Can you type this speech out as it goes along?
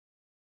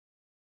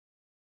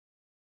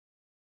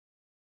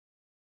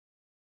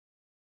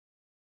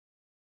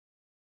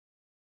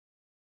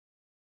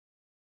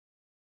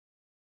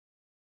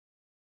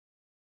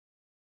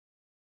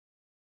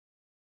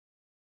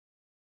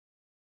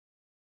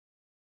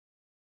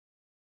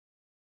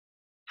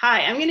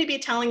Hi, I'm going to be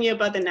telling you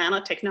about the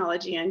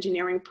Nanotechnology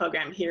Engineering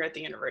program here at the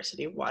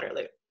University of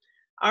Waterloo.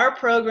 Our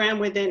program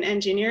within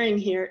engineering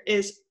here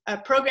is a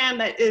program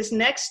that is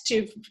next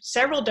to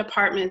several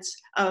departments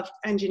of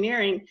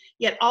engineering,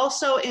 yet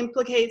also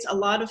implicates a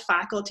lot of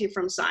faculty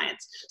from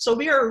science. So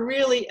we are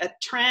really a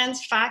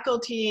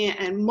trans-faculty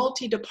and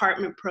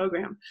multi-department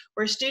program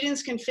where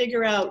students can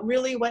figure out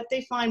really what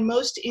they find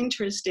most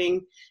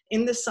interesting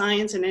in the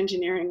science and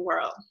engineering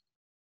world.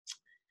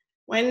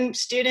 When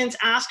students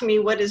ask me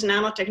what is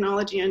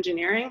nanotechnology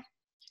engineering,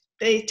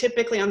 they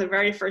typically on the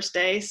very first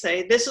day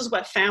say, this is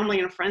what family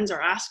and friends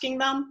are asking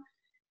them.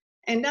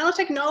 And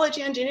nanotechnology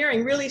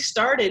engineering really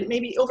started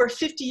maybe over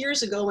 50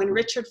 years ago when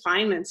Richard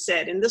Feynman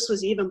said, and this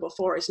was even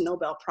before his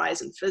Nobel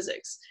Prize in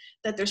physics,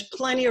 that there's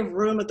plenty of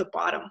room at the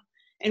bottom.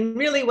 And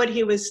really what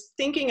he was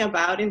thinking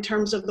about in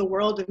terms of the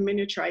world of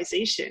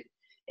miniaturization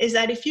is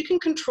that if you can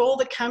control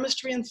the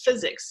chemistry and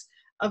physics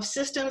of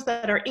systems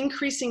that are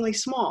increasingly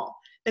small,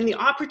 then the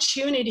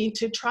opportunity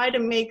to try to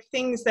make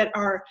things that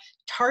are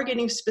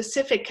targeting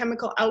specific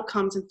chemical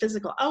outcomes and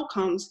physical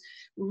outcomes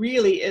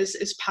really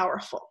is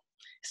powerful.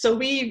 So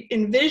we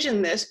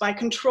envision this by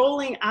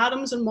controlling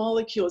atoms and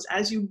molecules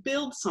as you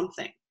build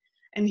something.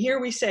 And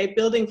here we say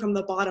building from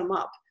the bottom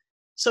up.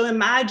 So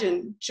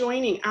imagine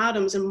joining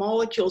atoms and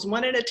molecules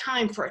one at a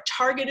time for a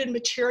targeted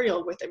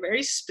material with a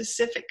very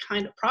specific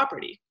kind of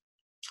property.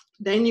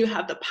 Then you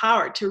have the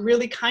power to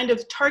really kind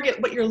of target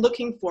what you're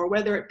looking for,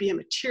 whether it be a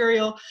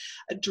material,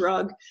 a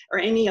drug, or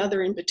any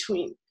other in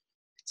between.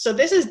 So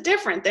this is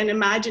different than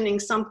imagining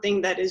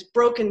something that is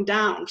broken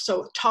down,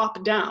 so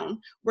top down,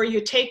 where you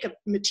take a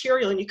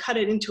material and you cut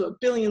it into a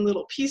billion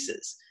little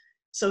pieces.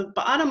 So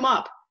bottom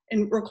up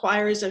and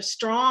requires a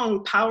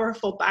strong,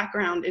 powerful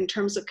background in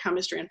terms of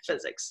chemistry and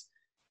physics.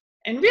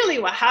 And really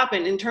what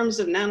happened in terms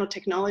of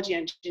nanotechnology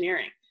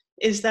engineering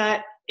is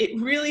that it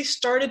really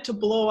started to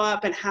blow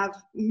up and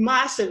have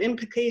massive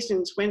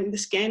implications when the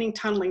scanning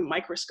tunneling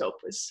microscope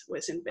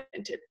was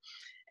invented.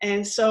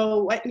 And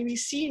so what we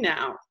see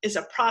now is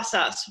a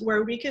process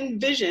where we can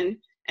vision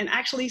and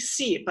actually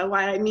see, but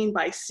what I mean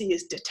by see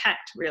is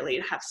detect really,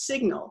 and have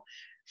signal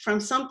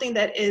from something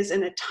that is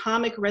an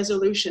atomic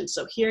resolution.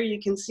 So here you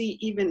can see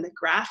even the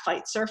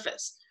graphite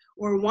surface,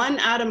 where one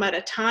atom at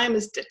a time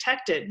is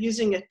detected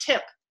using a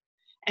tip.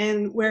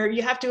 And where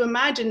you have to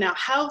imagine now,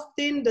 how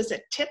thin does a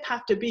tip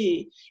have to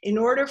be in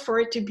order for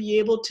it to be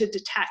able to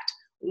detect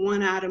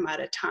one atom at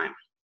a time?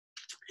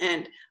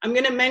 And I'm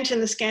going to mention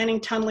the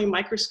scanning tunneling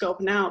microscope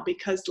now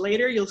because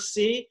later you'll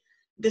see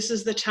this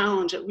is the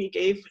challenge that we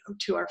gave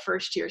to our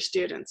first year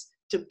students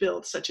to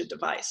build such a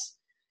device.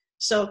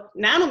 So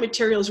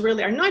nanomaterials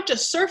really are not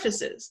just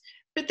surfaces,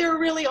 but they're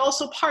really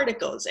also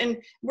particles. And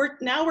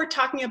now we're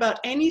talking about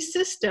any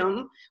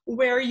system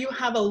where you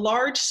have a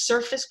large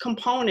surface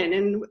component,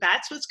 and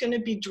that's what's going to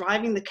be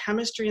driving the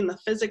chemistry and the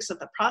physics of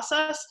the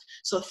process.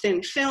 So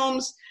thin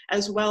films,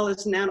 as well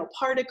as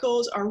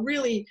nanoparticles, are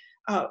really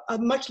a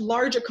much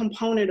larger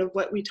component of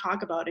what we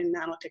talk about in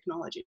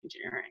nanotechnology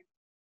engineering.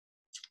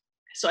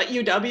 So at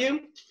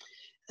UW,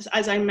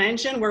 as I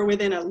mentioned, we're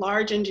within a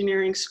large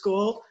engineering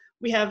school.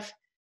 We have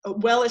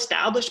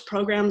well-established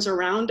programs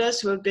around us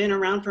who have been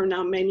around for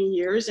now many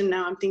years, and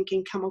now I'm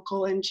thinking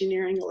chemical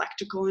engineering,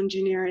 electrical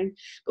engineering,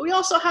 but we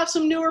also have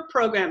some newer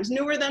programs,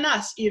 newer than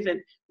us even.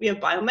 We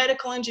have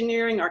biomedical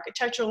engineering,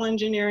 architectural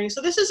engineering,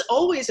 so this is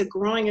always a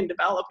growing and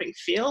developing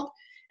field,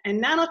 and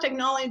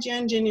nanotechnology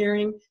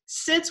engineering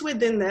sits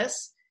within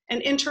this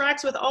and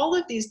interacts with all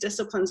of these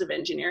disciplines of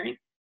engineering,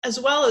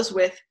 as well as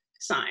with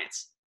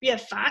science. We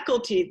have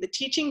faculty, the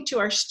teaching to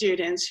our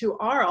students who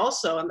are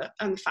also on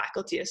the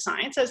faculty of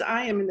science, as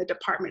I am in the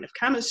Department of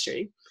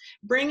Chemistry,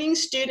 bringing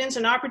students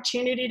an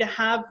opportunity to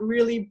have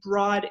really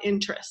broad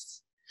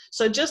interests.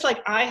 So just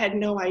like I had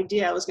no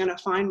idea I was going to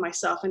find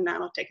myself in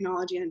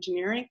nanotechnology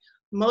engineering,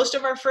 most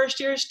of our first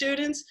year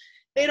students,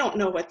 they don't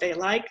know what they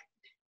like.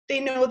 They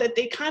know that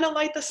they kind of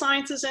like the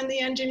sciences and the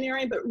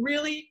engineering, but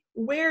really,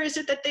 where is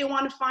it that they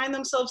want to find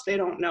themselves? They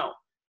don't know.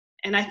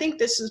 And I think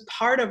this is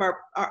part of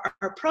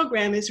our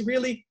program is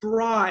really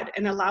broad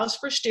and allows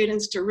for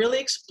students to really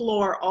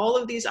explore all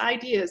of these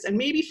ideas and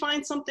maybe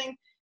find something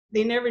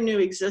they never knew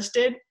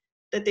existed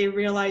that they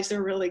realize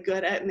they're really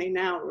good at and they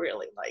now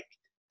really like.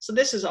 So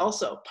this is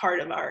also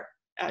part of our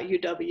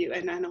UW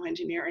and Nano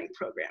Engineering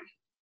program.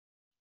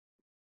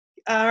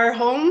 Our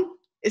home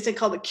is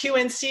called the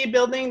QNC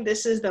building.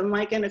 This is the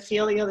Mike and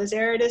Ophelia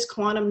Lazaridis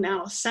Quantum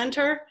Nano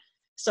Center.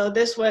 So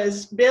this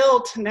was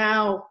built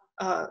now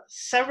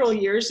several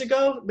years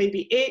ago,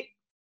 maybe 8,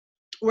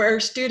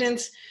 where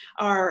students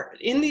are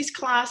in these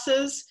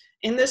classes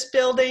in this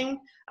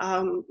building.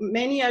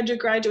 Many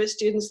undergraduate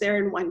students there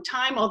in one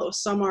time, although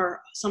some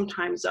are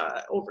sometimes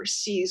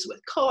overseas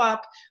with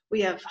co-op. We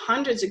have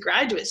hundreds of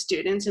graduate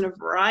students in a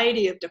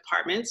variety of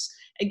departments.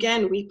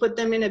 Again, we put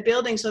them in a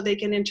building so they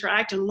can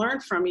interact and learn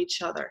from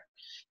each other.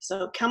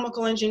 So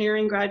chemical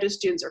engineering graduate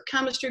students or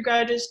chemistry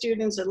graduate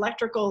students,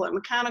 electrical and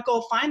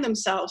mechanical, find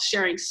themselves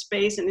sharing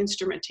space and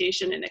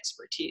instrumentation and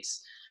expertise.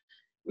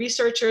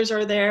 Researchers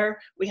are there.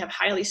 We have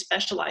highly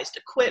specialized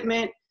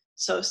equipment.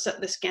 So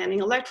the scanning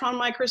electron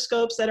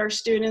microscopes that our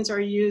students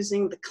are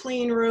using, the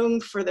clean room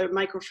for the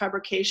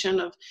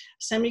microfabrication of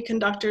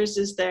semiconductors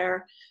is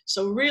there.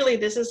 So really,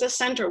 this is a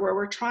center where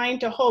we're trying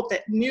to hope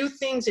that new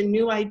things and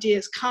new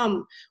ideas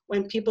come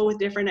when people with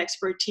different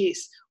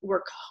expertise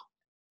work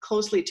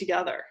closely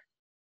together.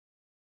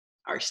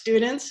 Our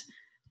students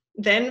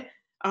then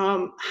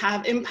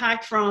have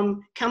impact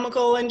from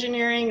chemical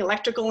engineering,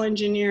 electrical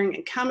engineering,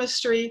 and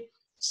chemistry,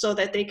 so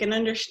that they can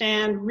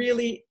understand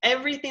really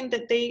everything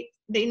that they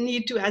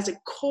need to as a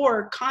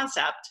core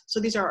concept. So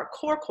these are our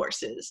core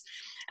courses,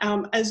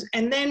 and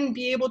then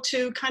be able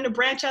to kind of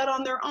branch out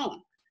on their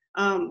own.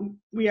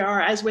 We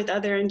are, as with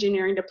other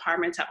engineering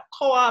departments, have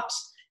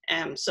co-ops,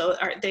 so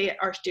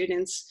our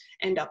students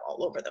end up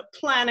all over the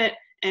planet,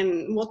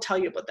 and we'll tell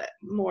you about that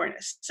more in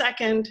a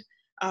second.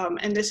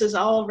 And this is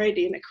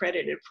already an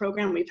accredited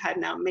program. We've had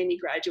now many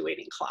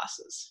graduating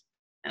classes,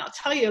 and I'll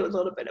tell you a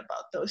little bit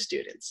about those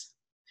students.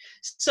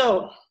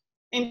 So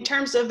in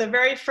terms of the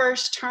very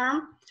first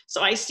term,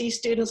 so I see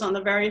students on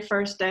the very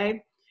first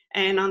day,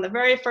 and on the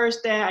very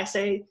first day I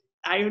say,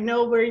 I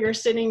know where you're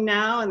sitting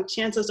now, and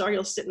chances are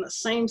you'll sit in the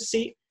same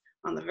seat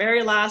on the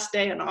very last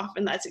day, and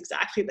often that's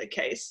exactly the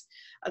case.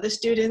 The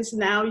students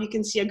now, you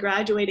can see a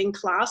graduating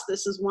class.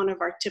 This is one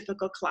of our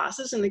typical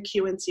classes in the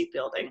QNC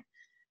building.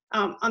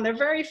 On their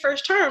very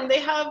first term, they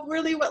have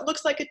really what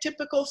looks like a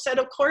typical set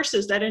of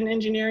courses that an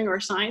engineering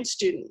or science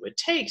student would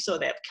take. So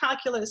they have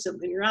calculus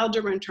and linear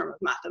algebra in terms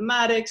of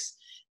mathematics.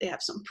 They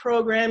have some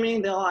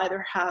programming. They'll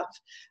either have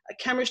a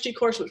chemistry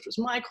course, which was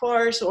my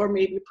course, or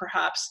maybe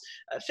perhaps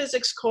a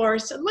physics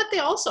course. And what they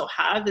also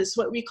have is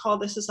what we call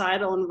the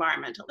societal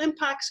environmental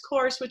impacts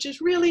course, which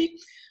is really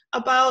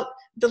about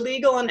the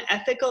legal and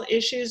ethical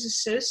issues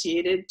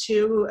associated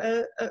to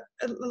a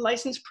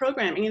licensed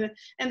programming.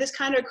 And this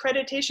kind of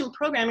accreditation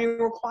programming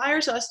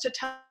requires us to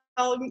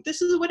tell them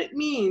this is what it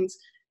means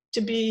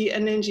to be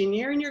an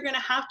engineer, and you're going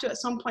to have to at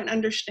some point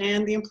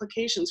understand the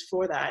implications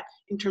for that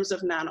in terms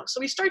of nano.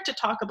 So we start to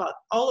talk about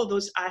all of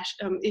those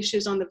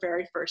issues on the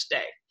very first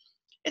day.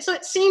 And so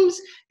it seems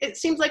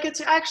like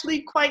it's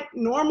actually quite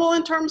normal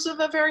in terms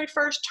of a very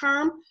first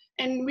term,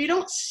 and we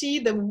don't see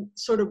the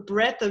sort of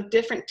breadth of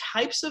different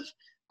types of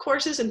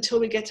courses until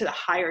we get to the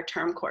higher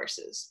term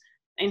courses.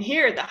 And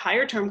here at the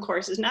higher term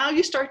courses, now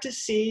you start to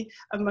see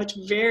a much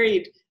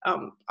varied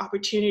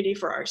opportunity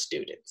for our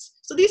students.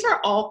 So these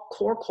are all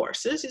core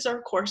courses. These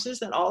are courses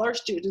that all our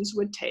students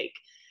would take.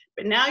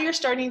 But now you're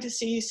starting to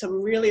see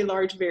some really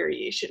large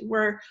variation,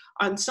 where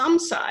on some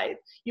side,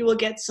 you will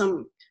get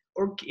some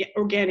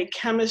organic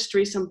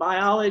chemistry, some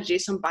biology,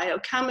 some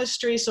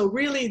biochemistry. So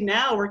really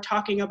now we're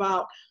talking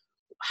about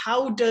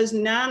how do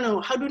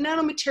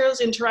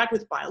nanomaterials interact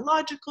with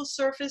biological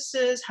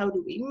surfaces? How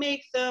do we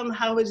make them?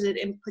 How does it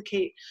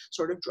implicate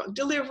sort of drug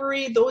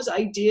delivery? Those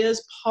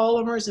ideas,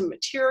 polymers and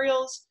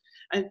materials,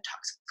 and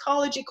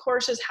toxicology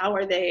courses, how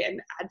are they an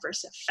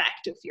adverse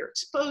effect if you're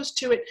exposed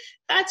to it?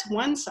 That's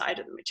one side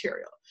of the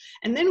material.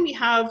 And then we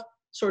have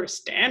sort of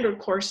standard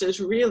courses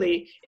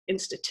really in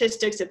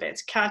statistics,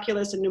 advanced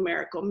calculus, and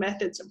numerical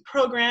methods and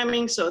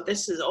programming. So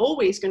this is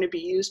always going to be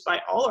used by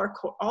all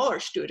our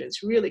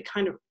students, really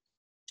kind of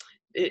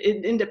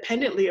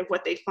independently of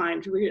what they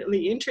find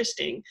really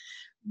interesting.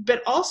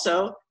 But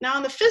also now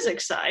on the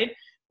physics side,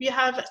 we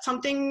have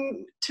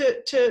something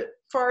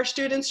for our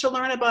students to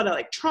learn about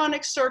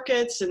electronic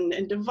circuits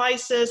and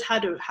devices, how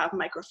to have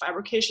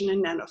microfabrication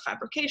and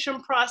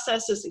nanofabrication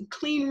processes, and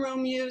clean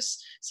room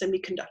use,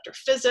 semiconductor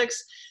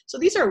physics. So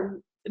these are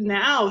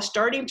now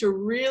starting to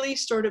really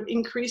sort of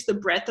increase the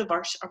breadth of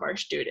our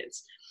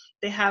students.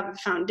 They have a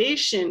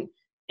foundation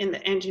in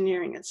the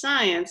engineering and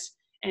science,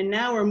 and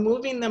now we're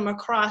moving them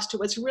across to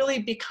what's really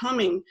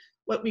becoming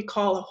what we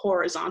call a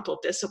horizontal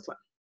discipline.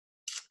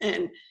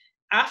 And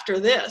after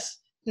this,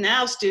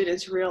 now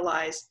students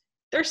realize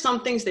there's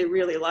some things they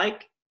really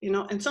like,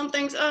 and some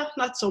things,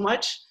 not so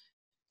much.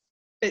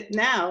 But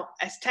now,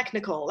 as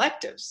technical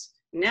electives,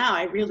 now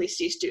I really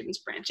see students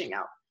branching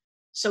out.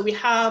 So we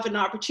have an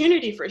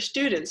opportunity for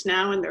students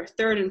now in their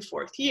third and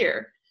fourth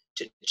year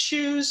to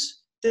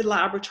choose the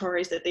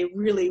laboratories that they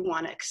really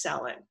want to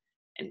excel in.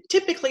 And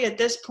typically at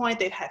this point,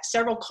 they've had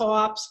several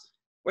co-ops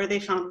where they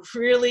found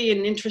really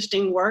an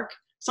interesting work.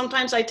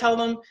 Sometimes I tell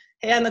them,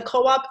 hey, on the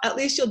co-op, at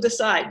least you'll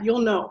decide, you'll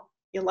know,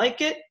 you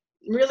like it,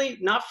 really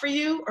not for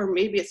you, or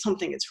maybe it's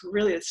something that's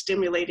really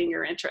stimulating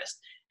your interest.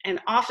 And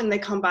often they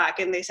come back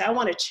and they say, I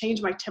want to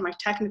change my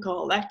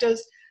technical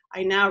electives.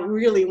 I now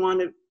really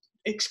want to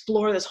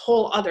explore this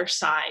whole other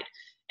side.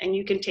 And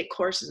you can take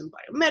courses in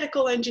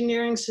biomedical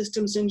engineering,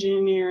 systems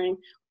engineering,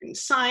 in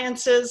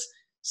sciences.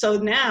 So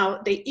now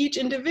they each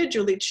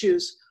individually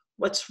choose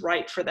what's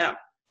right for them.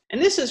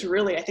 And this is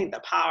really, I think,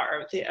 the power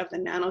of the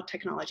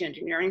nanotechnology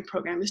engineering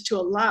program, is to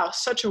allow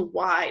such a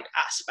wide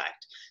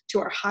aspect to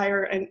our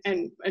higher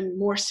and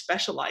more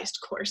specialized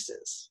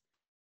courses.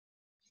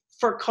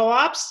 For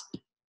co-ops,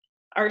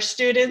 our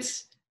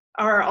students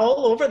are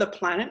all over the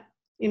planet.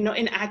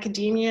 in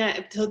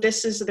academia. So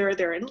this is,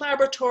 they're in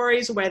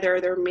laboratories, whether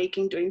they're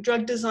doing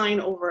drug design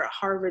over at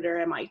Harvard or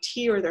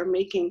MIT, or they're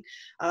making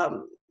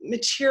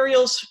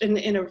materials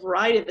in a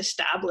variety of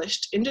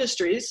established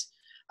industries,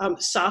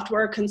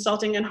 software,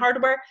 consulting, and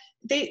hardware.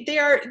 They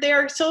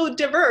are so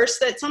diverse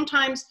that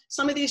sometimes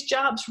some of these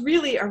jobs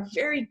really are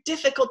very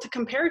difficult to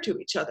compare to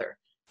each other.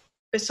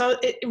 So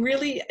it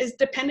really is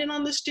dependent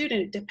on the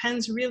student. It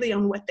depends really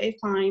on what they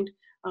find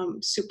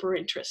super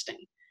interesting.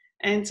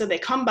 And so they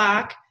come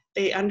back,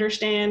 they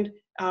understand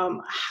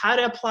how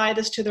to apply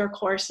this to their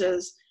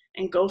courses,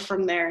 and go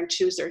from there and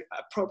choose their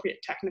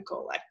appropriate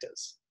technical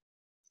electives.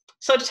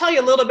 So to tell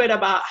you a little bit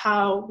about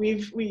how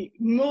we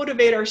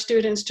motivate our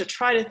students to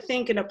try to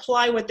think and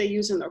apply what they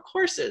use in their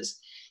courses,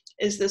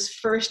 is this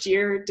first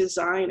year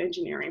design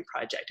engineering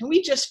project. And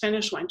we just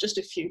finished one just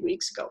a few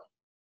weeks ago,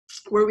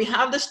 where we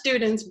have the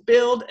students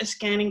build a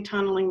scanning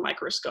tunneling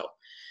microscope.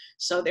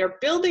 So they're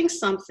building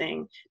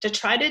something to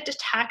try to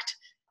detect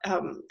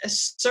a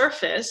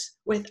surface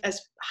with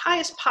as high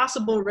as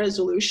possible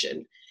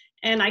resolution.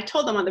 And I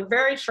told them on the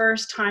very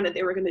first time that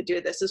they were going to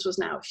do this, this was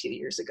now a few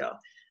years ago,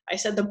 I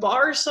said, the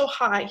bar is so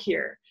high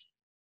here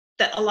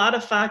that a lot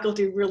of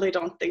faculty really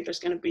don't think there's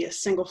going to be a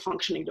single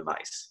functioning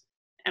device.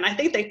 And I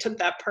think they took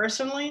that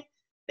personally.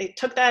 They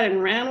took that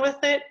and ran with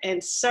it,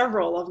 and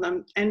several of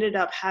them ended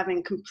up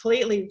having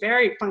completely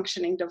very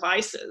functioning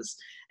devices.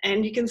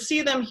 And you can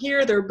see them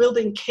here. They're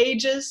building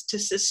cages to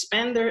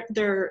suspend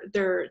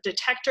their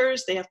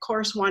detectors. They, of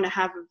course, want to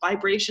have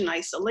vibration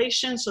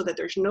isolation so that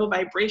there's no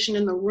vibration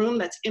in the room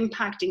that's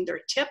impacting their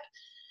tip.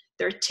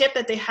 Their tip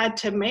that they had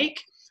to make,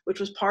 which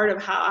was part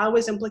of how I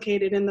was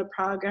implicated in the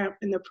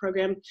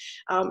program,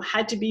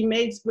 had to be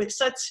made with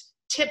such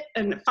tip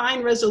and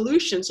fine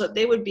resolution so that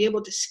they would be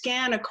able to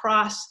scan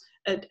across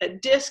a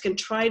disc and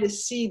try to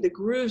see the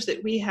grooves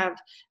that we have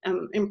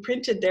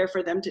imprinted there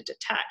for them to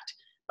detect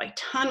by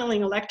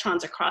tunneling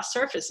electrons across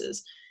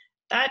surfaces.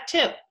 That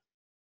tip,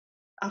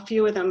 a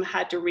few of them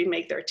had to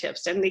remake their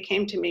tips, and they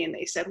came to me and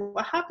they said, well,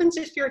 what happens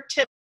if your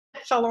tip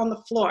fell on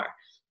the floor?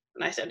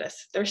 And I said,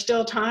 there's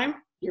still time.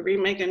 You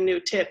remake a new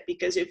tip,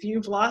 because if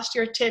you've lost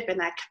your tip and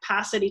that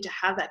capacity to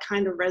have that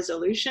kind of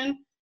resolution,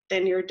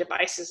 then your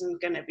device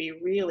isn't going to be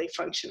really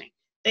functioning.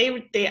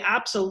 They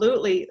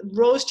absolutely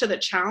rose to the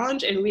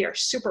challenge, and we are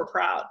super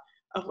proud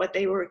of what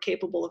they were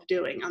capable of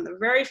doing. On the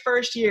very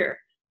first year,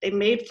 they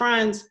made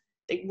friends,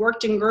 they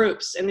worked in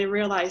groups, and they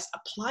realized,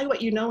 apply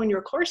what you know in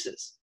your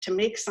courses to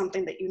make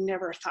something that you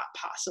never thought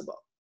possible.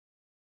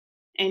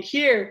 And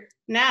here,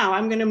 now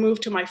I'm going to move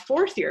to my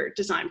fourth year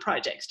design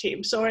projects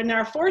team. So in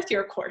our fourth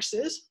year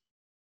courses,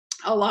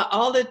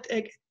 all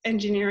the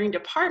engineering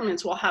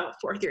departments will have a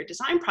fourth year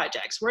design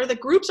projects, where the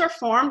groups are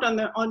formed on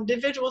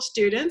individual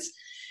students,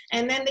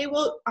 and then they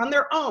will, on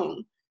their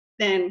own,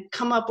 then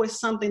come up with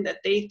something that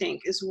they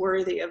think is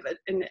worthy of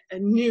a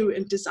new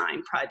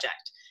design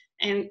project.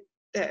 And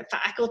the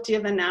faculty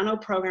of the Nano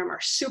program are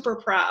super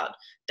proud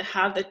to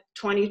have the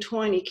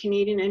 2020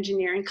 Canadian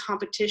Engineering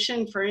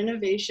Competition for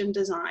Innovation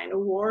Design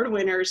Award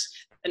winners,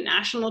 the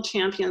national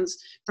champions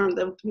from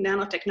the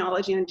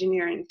Nanotechnology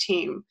Engineering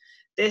team.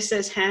 This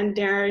is Han,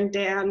 Darren,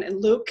 Dan,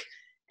 and Luke,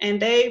 and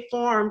they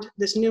formed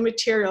this new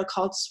material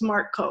called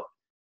Smart Coat.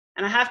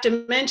 And I have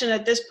to mention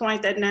at this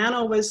point that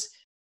Nano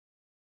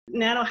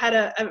had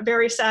a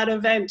very sad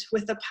event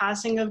with the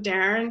passing of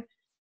Darren,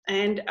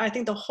 and I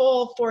think the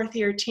whole fourth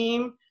year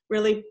team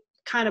really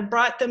kind of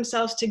brought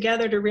themselves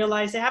together to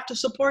realize they have to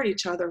support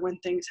each other when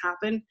things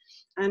happen,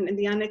 and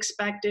the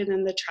unexpected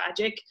and the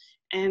tragic,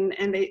 and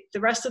the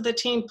rest of the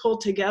team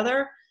pulled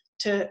together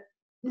to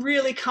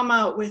really come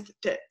out with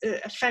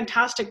a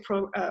fantastic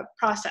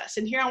process.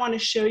 And here I want to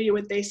show you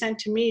what they sent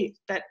to me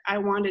that I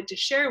wanted to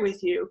share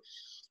with you,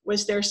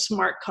 was their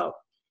Smart Coat.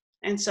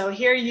 And so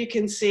here you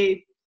can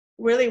see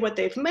really what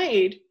they've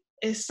made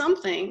is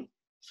something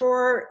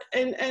for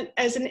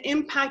as an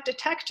impact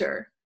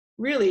detector,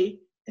 really.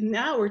 And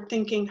now we're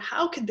thinking,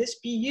 how could this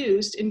be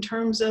used in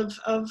terms of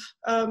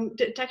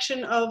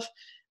detection of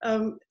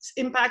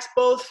impacts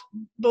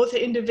both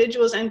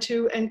individuals and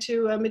to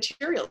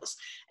materials.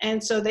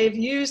 And so they've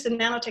used the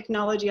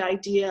nanotechnology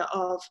idea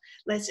of,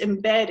 let's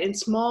embed in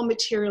small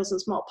materials and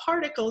small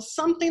particles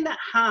something that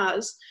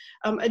has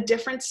a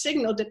different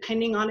signal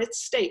depending on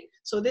its state.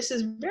 So this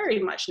is very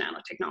much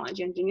nanotechnology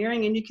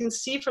engineering, and you can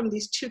see from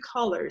these two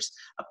colors,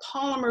 a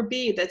polymer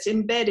bead that's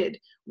embedded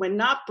when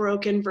not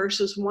broken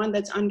versus one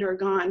that's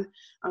undergone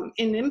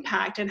an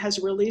impact and has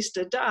released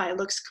a dye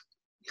looks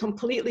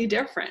completely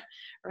different,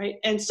 right?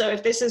 And so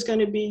if this is going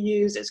to be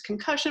used as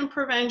concussion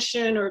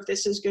prevention, or if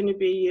this is going to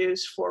be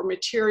used for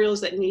materials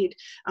that need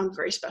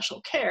very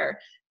special care,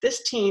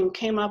 this team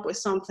came up with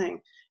something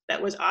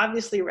that was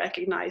obviously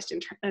recognized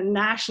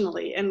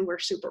nationally, and we're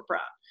super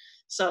proud.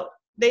 So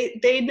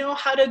they know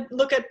how to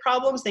look at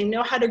problems, they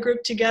know how to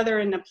group together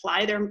and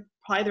apply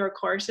their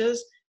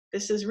courses.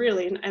 This is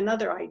really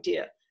another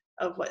idea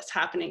of what's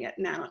happening at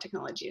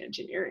nanotechnology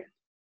engineering.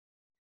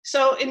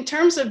 So in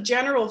terms of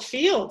general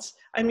fields,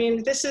 I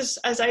mean, this is,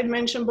 as I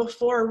mentioned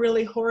before, a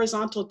really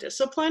horizontal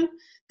discipline.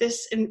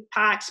 This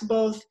impacts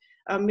both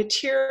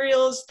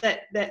materials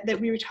that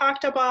we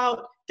talked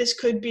about. This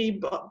could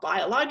be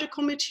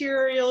biological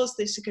materials.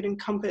 This could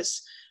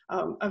encompass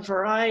a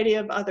variety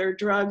of other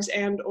drugs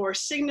and or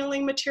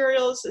signaling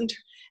materials.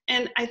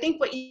 And I think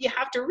what you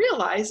have to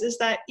realize is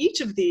that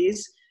each of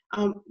these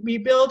we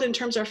build in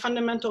terms of our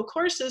fundamental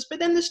courses, but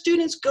then the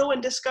students go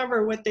and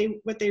discover what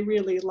they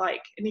really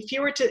like. And if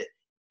you were to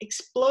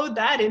explode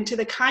that into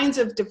the kinds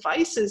of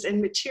devices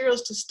and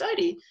materials to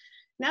study,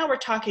 now we're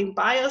talking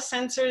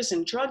biosensors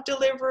and drug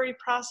delivery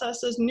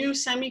processes, new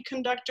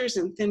semiconductors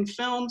and thin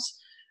films,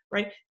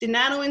 right? The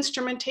nano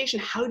instrumentation,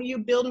 how do you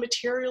build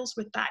materials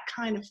with that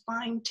kind of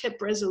fine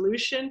tip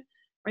resolution,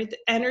 right? The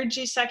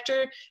energy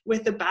sector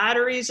with the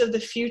batteries of the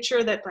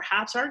future that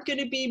perhaps aren't going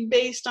to be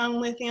based on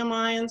lithium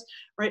ions,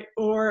 right?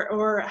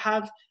 Or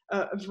have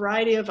a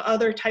variety of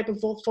other type of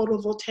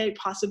photovoltaic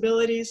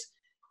possibilities.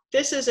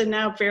 This is a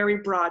now very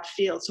broad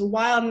field. So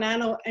while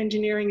nano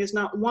engineering is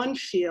not one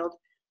field,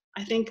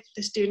 I think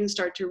the students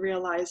start to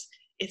realize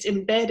it's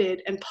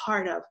embedded and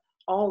part of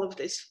all of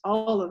this,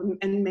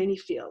 and many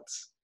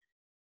fields.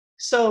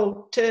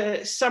 So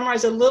to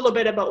summarize a little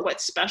bit about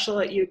what's special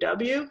at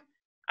UW,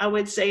 I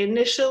would say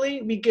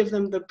initially we give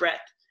them the breadth.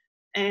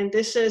 And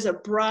this is a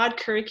broad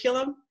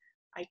curriculum.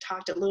 I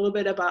talked a little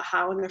bit about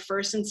how in the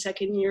first and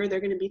second year, they're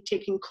going to be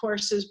taking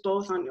courses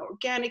both on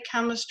organic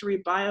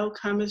chemistry,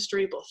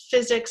 biochemistry, both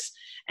physics,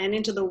 and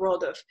into the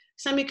world of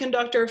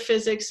semiconductor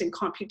physics and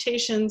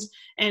computations,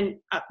 and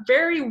a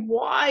very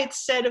wide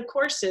set of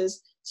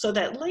courses so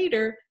that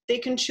later they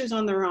can choose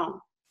on their own.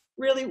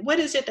 Really, what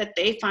is it that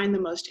they find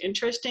the most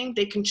interesting?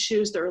 They can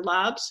choose their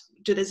labs.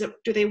 Do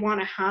they want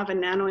to have a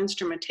nano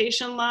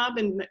instrumentation lab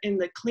in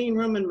the clean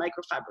room and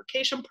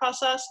microfabrication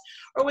process?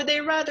 Or would they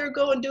rather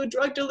go and do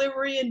drug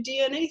delivery and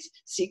DNA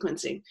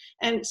sequencing?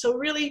 And so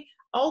really,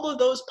 all of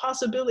those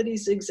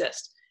possibilities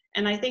exist.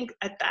 And I think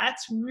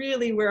that's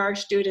really where our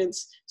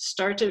students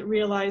start to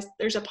realize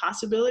there's a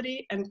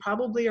possibility and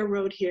probably a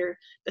road here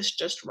that's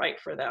just right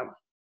for them.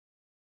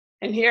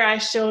 And here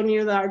I've shown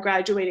you our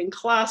graduating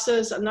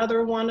classes,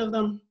 another one of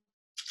them.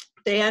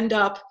 They end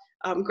up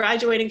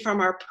graduating from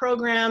our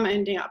program,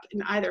 ending up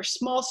in either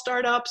small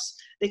startups,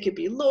 they could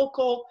be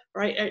local,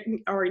 right,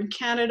 or in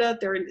Canada,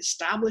 they're in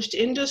established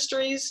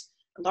industries,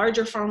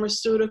 larger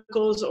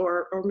pharmaceuticals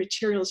or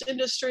materials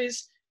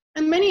industries.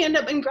 And many end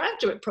up in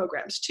graduate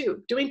programs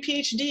too, doing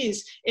PhDs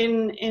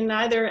in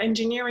either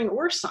engineering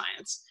or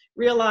science,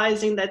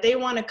 realizing that they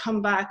want to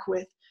come back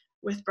with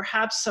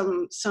perhaps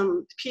some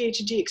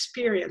PhD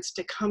experience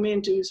to come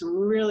in to do some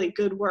really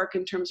good work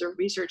in terms of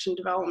research and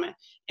development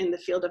in the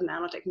field of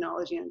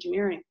nanotechnology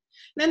engineering.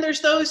 And then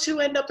there's those who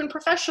end up in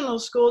professional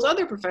schools,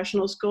 other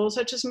professional schools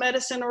such as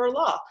medicine or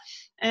law.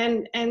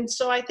 And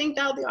so I think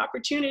now the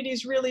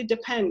opportunities really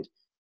depend.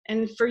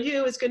 And for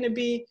you, it's going to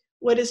be,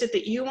 what is it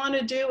that you want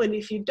to do? And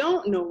if you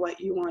don't know what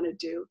you want to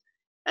do,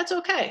 that's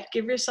okay.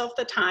 Give yourself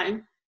the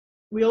time.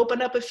 We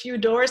open up a few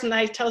doors, and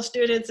I tell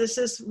students this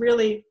is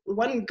really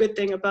one good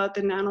thing about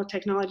the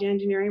nanotechnology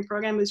engineering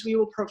program is we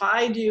will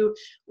provide you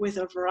with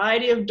a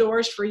variety of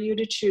doors for you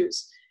to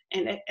choose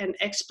and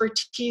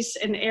expertise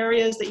in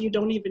areas that you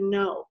don't even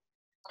know.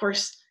 Of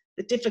course,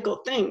 the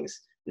difficult things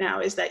now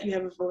is that you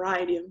have a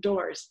variety of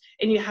doors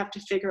and you have to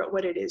figure out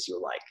what it is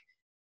you like.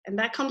 And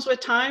that comes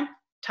with time.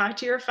 Talk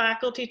to your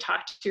faculty,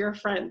 talk to your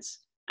friends.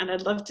 And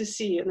I'd love to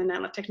see you in the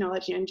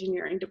nanotechnology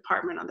engineering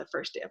department on the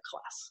first day of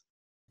class.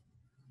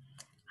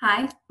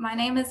 Hi, my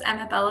name is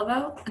Emma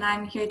Beliveau, and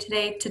I'm here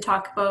today to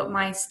talk about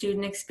my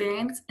student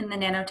experience in the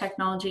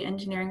Nanotechnology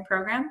Engineering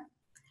program.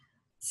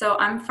 So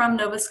I'm from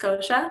Nova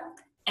Scotia,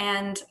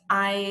 and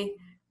I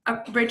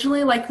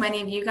originally, like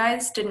many of you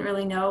guys, didn't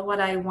really know what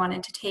I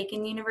wanted to take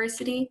in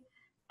university,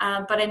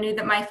 but I knew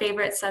that my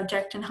favorite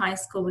subject in high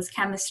school was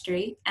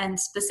chemistry, and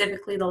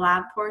specifically the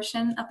lab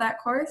portion of that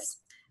course.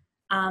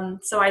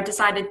 So I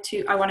decided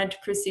I wanted to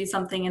pursue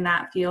something in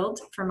that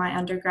field for my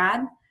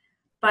undergrad.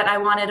 But I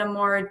wanted a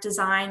more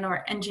design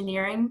or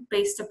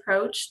engineering-based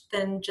approach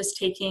than just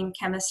taking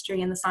chemistry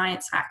in the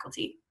science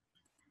faculty.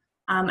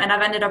 And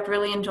I've ended up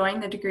really enjoying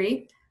the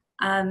degree.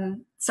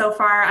 So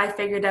far, I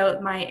figured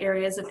out my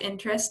areas of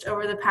interest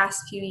over the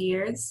past few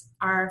years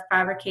are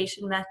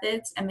fabrication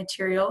methods and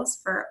materials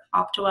for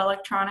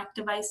optoelectronic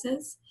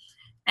devices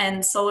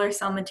and solar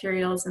cell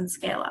materials and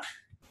scale-up.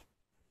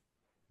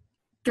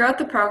 Throughout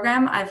the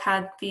program, I've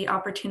had the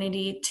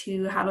opportunity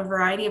to have a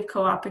variety of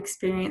co-op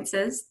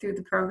experiences through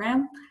the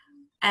program,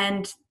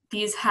 and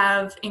these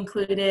have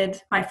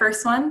included my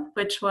first one,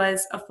 which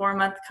was a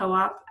 4-month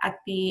co-op at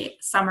the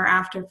summer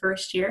after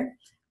first year,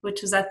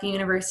 which was at the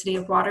University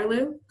of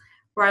Waterloo,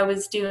 where I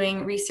was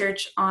doing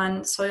research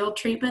on soil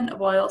treatment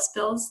of oil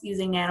spills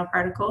using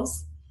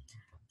nanoparticles.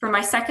 For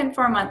my second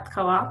 4-month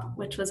co-op,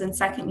 which was in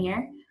second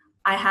year,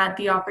 I had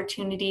the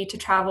opportunity to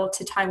travel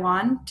to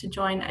Taiwan to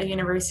join a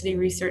university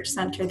research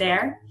center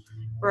there,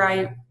 where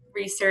I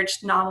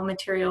researched novel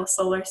material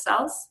solar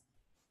cells.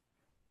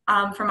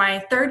 For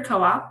my third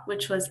co-op,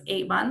 which was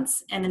 8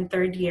 months and in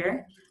third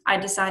year, I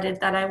decided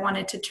that I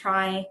wanted to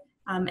try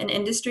an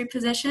industry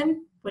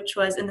position, which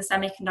was in the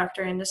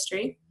semiconductor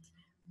industry,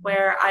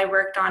 where I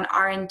worked on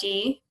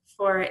R&D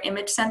for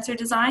image sensor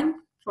design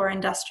for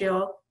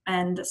industrial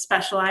and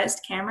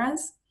specialized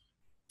cameras.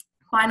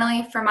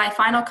 Finally, for my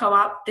final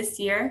co-op this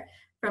year,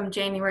 from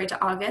January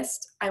to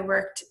August, I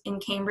worked in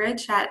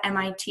Cambridge at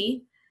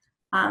MIT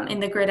in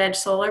the Grid Edge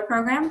Solar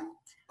program.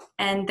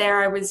 And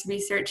there I was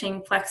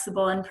researching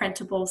flexible and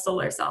printable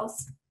solar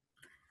cells.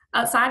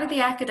 Outside of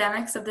the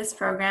academics of this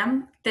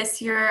program, this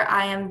year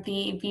I am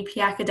the VP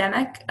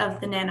Academic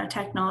of the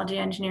Nanotechnology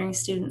Engineering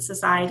Student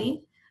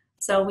Society.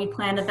 So we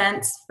plan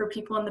events for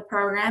people in the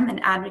program and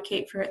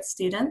advocate for its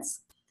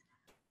students.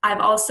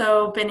 I've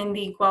also been in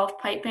the Guelph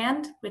Pipe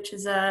Band, which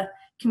is a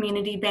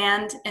community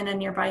band in a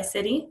nearby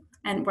city,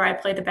 and where I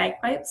play the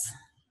bagpipes.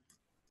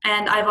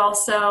 And I've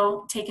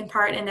also taken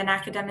part in an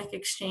academic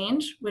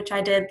exchange, which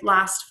I did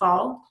last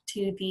fall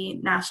to the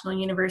National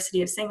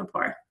University of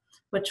Singapore,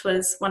 which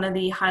was one of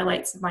the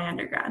highlights of my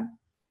undergrad.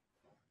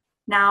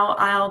 Now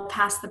I'll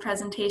pass the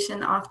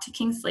presentation off to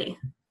Kingsley.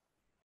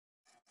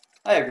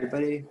 Hi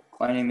everybody,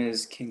 my name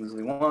is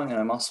Kingsley Wong and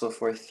I'm also a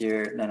fourth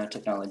year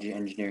nanotechnology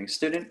engineering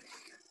student.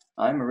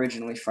 I'm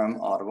originally from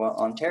Ottawa,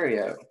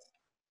 Ontario.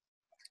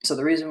 So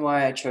the reason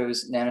why I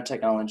chose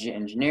nanotechnology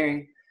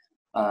engineering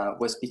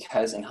was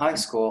because in high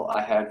school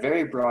I had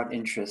very broad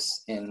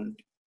interests in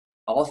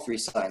all three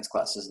science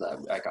classes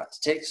that I got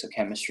to take, so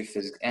chemistry,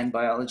 physics, and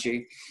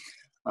biology.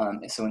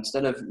 So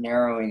instead of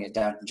narrowing it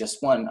down to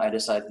just one, I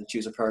decided to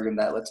choose a program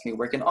that lets me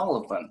work in all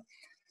of them.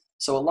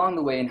 So along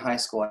the way in high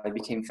school, I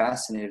became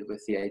fascinated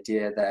with the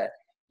idea that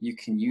you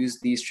can use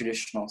these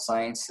traditional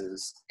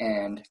sciences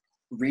and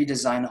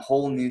redesign a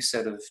whole new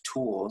set of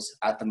tools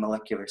at the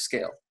molecular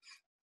scale.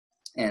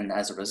 And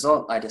as a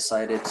result, I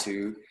decided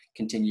to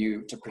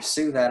continue to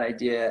pursue that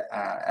idea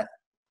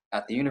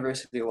at the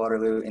University of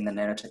Waterloo in the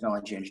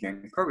Nanotechnology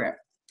Engineering program.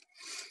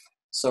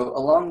 So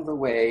along the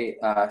way,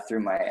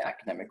 through my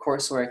academic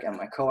coursework and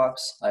my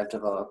co-ops, I've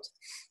developed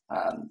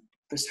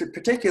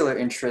particular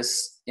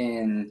interests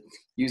in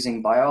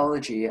using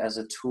biology as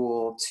a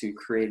tool to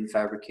create and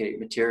fabricate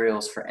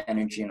materials for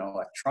energy and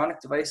electronic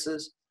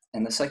devices.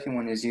 And the second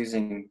one is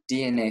using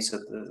DNA, so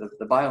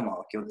the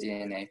biomolecule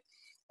DNA,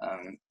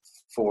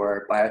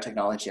 for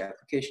biotechnology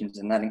applications.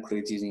 And that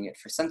includes using it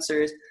for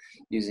sensors,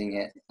 using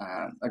it,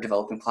 or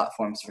developing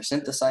platforms for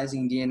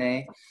synthesizing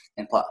DNA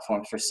and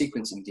platforms for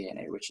sequencing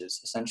DNA, which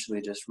is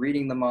essentially just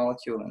reading the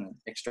molecule and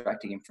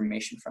extracting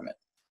information from it.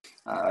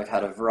 I've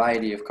had a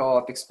variety of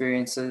co-op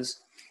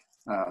experiences.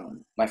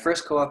 My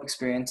first co-op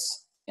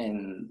experience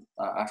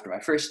after my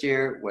first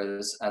year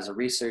was as a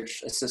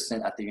research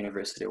assistant at the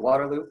University of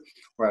Waterloo,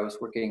 where I was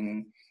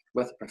working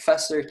with a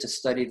professor to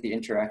study the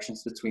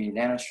interactions between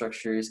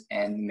nanostructures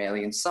and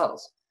mammalian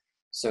cells.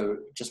 So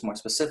just more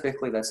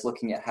specifically, that's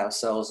looking at how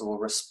cells will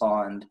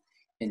respond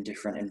in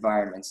different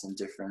environments and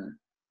different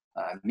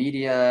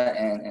media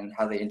and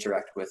how they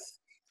interact with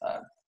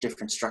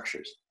different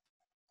structures.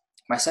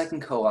 My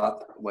second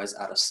co-op was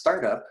at a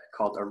startup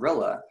called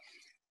Arilla.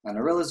 And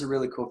Arilla is a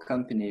really cool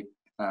company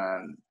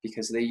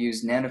because they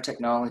use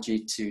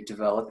nanotechnology to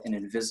develop an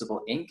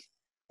invisible ink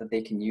that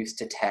they can use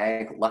to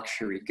tag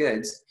luxury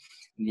goods.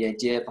 And the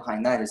idea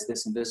behind that is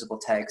this invisible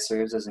tag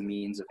serves as a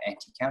means of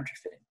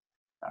anti-counterfeiting.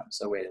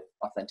 So a way of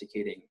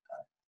authenticating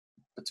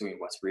between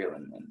what's real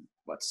and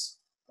what's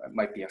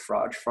might be a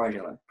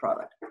fraudulent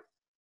product.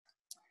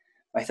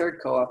 My third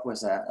co-op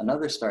was at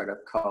another startup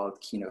called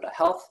Kinota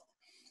Health.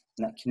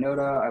 And at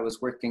Kinota, I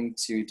was working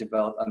to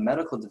develop a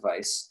medical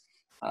device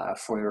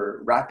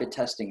for rapid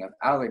testing of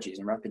allergies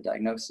and rapid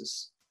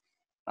diagnosis.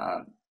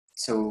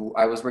 So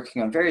I was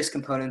working on various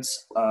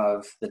components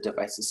of the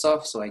device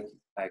itself. So I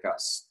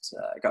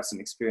got some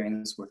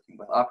experience working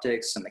with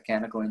optics and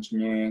mechanical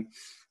engineering,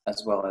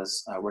 as well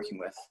as working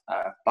with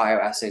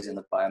bioassays in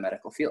the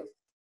biomedical field.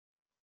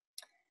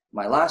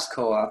 My last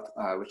co-op,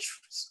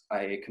 which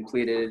I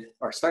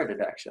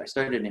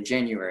started in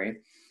January,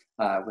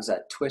 was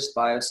at Twist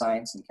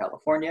Bioscience in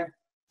California.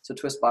 So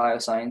Twist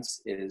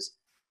Bioscience is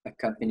a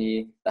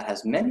company that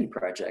has many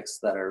projects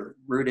that are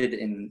rooted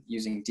in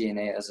using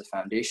DNA as a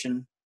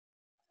foundation.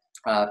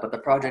 But the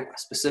project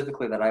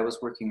specifically that I was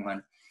working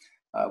on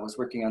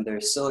their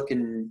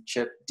silicon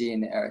chip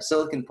DNA, or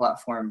silicon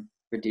platform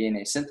for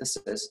DNA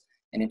synthesis,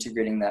 and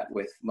integrating that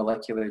with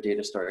molecular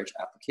data storage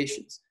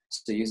applications.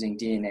 So using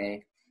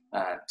DNA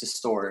to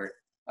store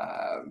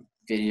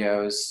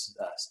videos,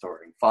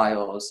 storing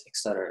files, et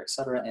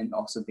cetera, and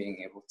also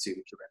being able to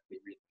directly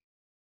read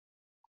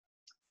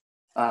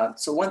them.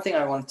 So one thing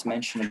I wanted to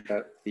mention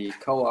about the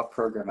co-op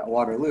program at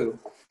Waterloo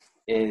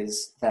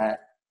is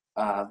that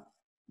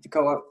the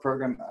co-op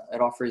program,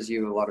 it offers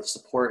you a lot of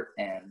support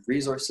and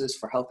resources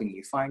for helping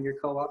you find your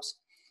co-ops.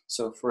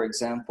 So for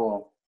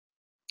example,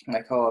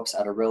 my co-ops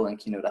at Arilla and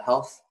Kinota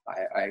Health,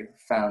 I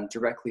found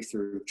directly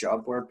through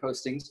job board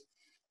postings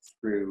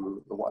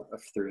through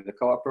the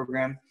co-op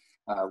program,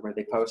 where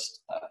they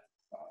post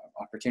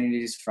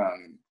opportunities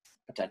from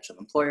potential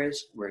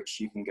employers, which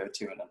you can go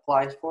to and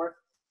apply for.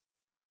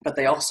 But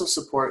they also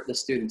support the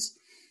students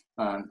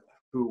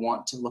who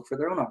want to look for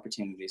their own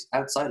opportunities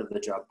outside of the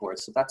job board.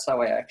 So that's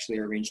how I actually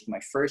arranged my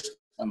first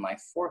and my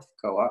fourth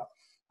co-op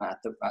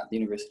at the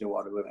University of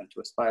Waterloo and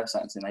twist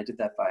bioscience. And I did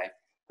that by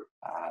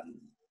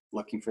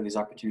looking for these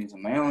opportunities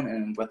on my own,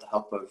 and with the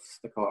help of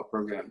the co-op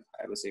program,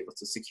 I was able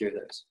to secure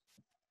those.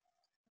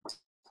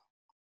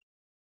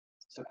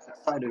 So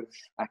outside of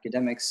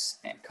academics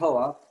and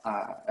co-op,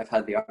 I've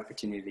had the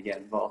opportunity to get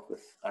involved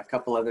with a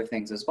couple other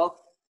things as well.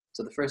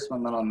 So the first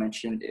one that I'll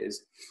mention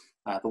is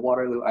the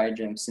Waterloo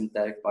iGEM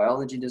Synthetic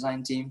Biology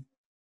Design Team.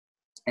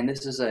 And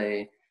this is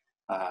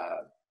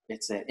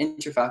it's an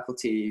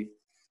interfaculty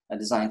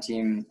design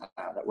team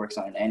that works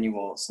on an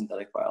annual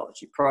synthetic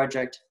biology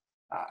project.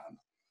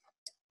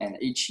 And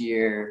each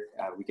year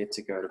we get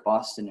to go to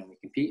Boston and we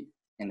compete,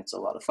 and it's a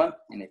lot of fun.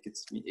 And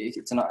it's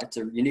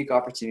a unique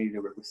opportunity to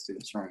work with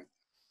students from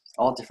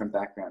all different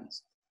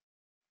backgrounds.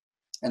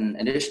 And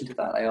in addition to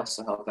that, I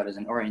also help out as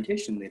an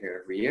orientation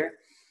leader every year.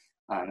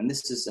 And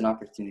this is an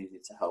opportunity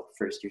to help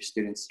first-year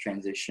students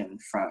transition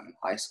from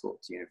high school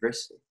to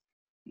university.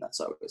 And that's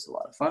always a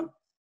lot of fun.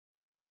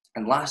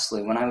 And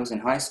lastly, when I was in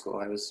high school,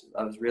 I was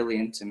really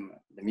into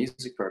the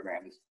music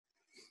programs.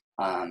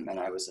 And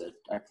I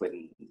played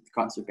in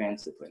concert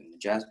bands, I played in the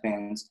jazz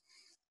bands.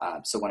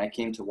 So when I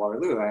came to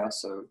Waterloo, I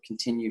also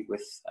continued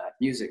with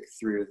music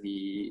through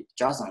the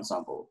jazz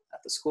ensemble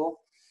at the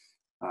school.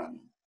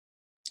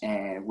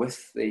 And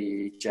with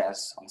the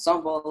jazz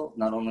ensemble,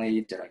 not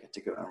only did I get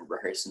to go and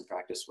rehearse and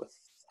practice with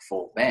a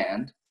full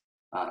band,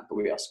 but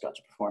we also got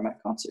to perform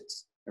at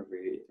concerts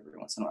every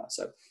once in a while.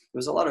 So there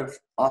was a lot of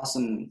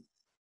awesome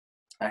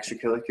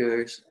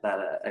extracurriculars that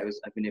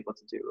I've been able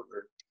to do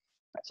over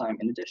my time,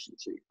 in addition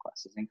to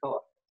classes in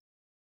co-op.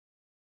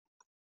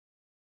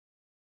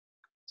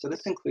 So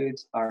this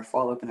concludes our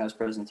fall open house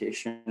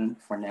presentation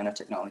for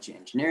nanotechnology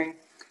engineering.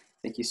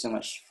 Thank you so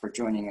much for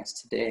joining us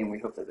today, and we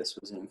hope that this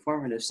was an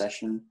informative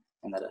session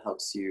and that it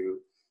helps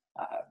you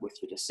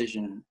with your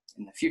decision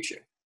in the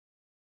future.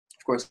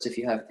 Of course, if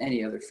you have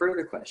any other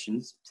further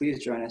questions,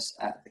 please join us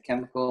at the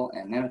Chemical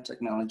and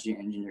Nanotechnology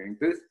Engineering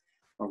booth,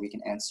 where we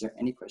can answer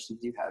any questions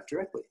you have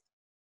directly.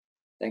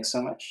 Thanks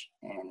so much,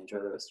 and enjoy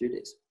the rest of your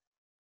days.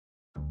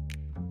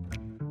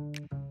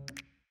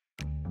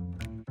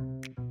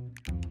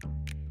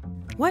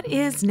 What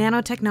is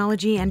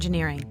nanotechnology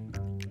engineering?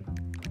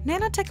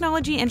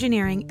 Nanotechnology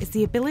engineering is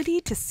the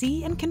ability to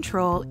see and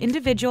control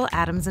individual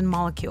atoms and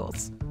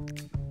molecules.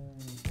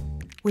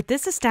 With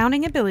this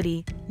astounding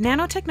ability,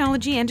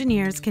 nanotechnology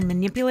engineers can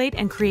manipulate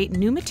and create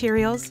new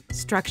materials,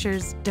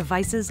 structures,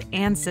 devices,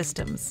 and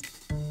systems.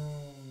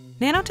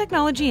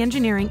 Nanotechnology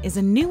engineering is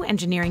a new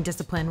engineering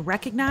discipline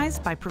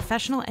recognized by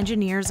Professional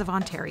Engineers of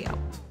Ontario.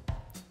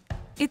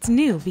 It's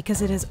new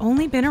because it has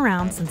only been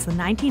around since the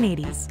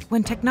 1980s,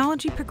 when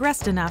technology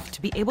progressed enough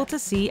to be able to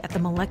see at the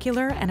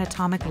molecular and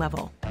atomic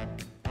level.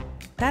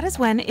 That is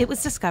when it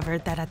was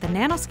discovered that at the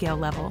nanoscale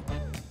level,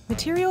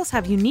 materials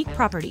have unique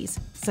properties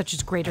such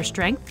as greater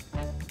strength,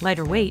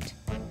 lighter weight,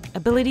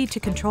 ability to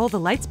control the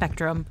light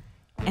spectrum,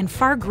 and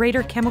far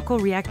greater chemical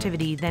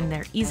reactivity than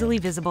their easily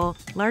visible,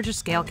 larger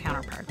scale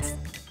counterparts.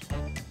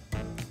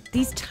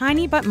 These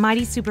tiny but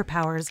mighty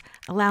superpowers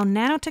allow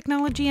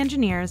nanotechnology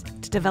engineers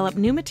to develop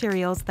new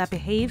materials that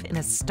behave in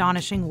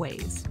astonishing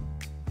ways.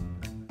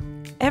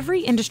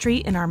 Every industry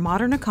in our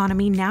modern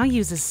economy now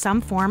uses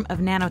some form of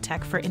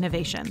nanotech for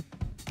innovation.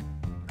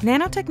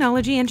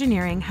 Nanotechnology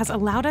engineering has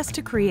allowed us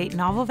to create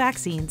novel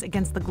vaccines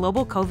against the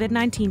global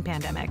COVID-19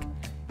 pandemic,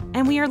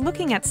 and we are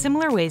looking at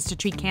similar ways to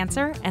treat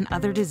cancer and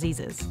other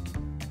diseases.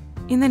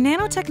 In the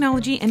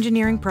Nanotechnology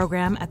Engineering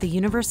program at the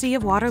University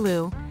of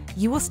Waterloo,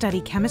 you will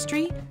study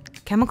chemistry,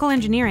 chemical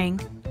engineering,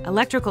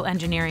 electrical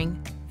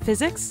engineering,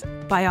 physics,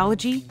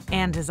 biology,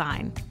 and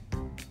design.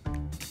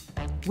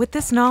 With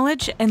this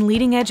knowledge and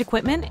leading-edge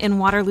equipment in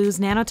Waterloo's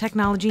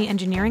nanotechnology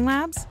engineering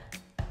labs,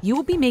 you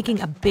will be making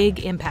a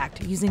big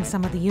impact using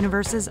some of the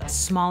universe's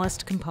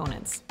smallest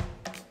components.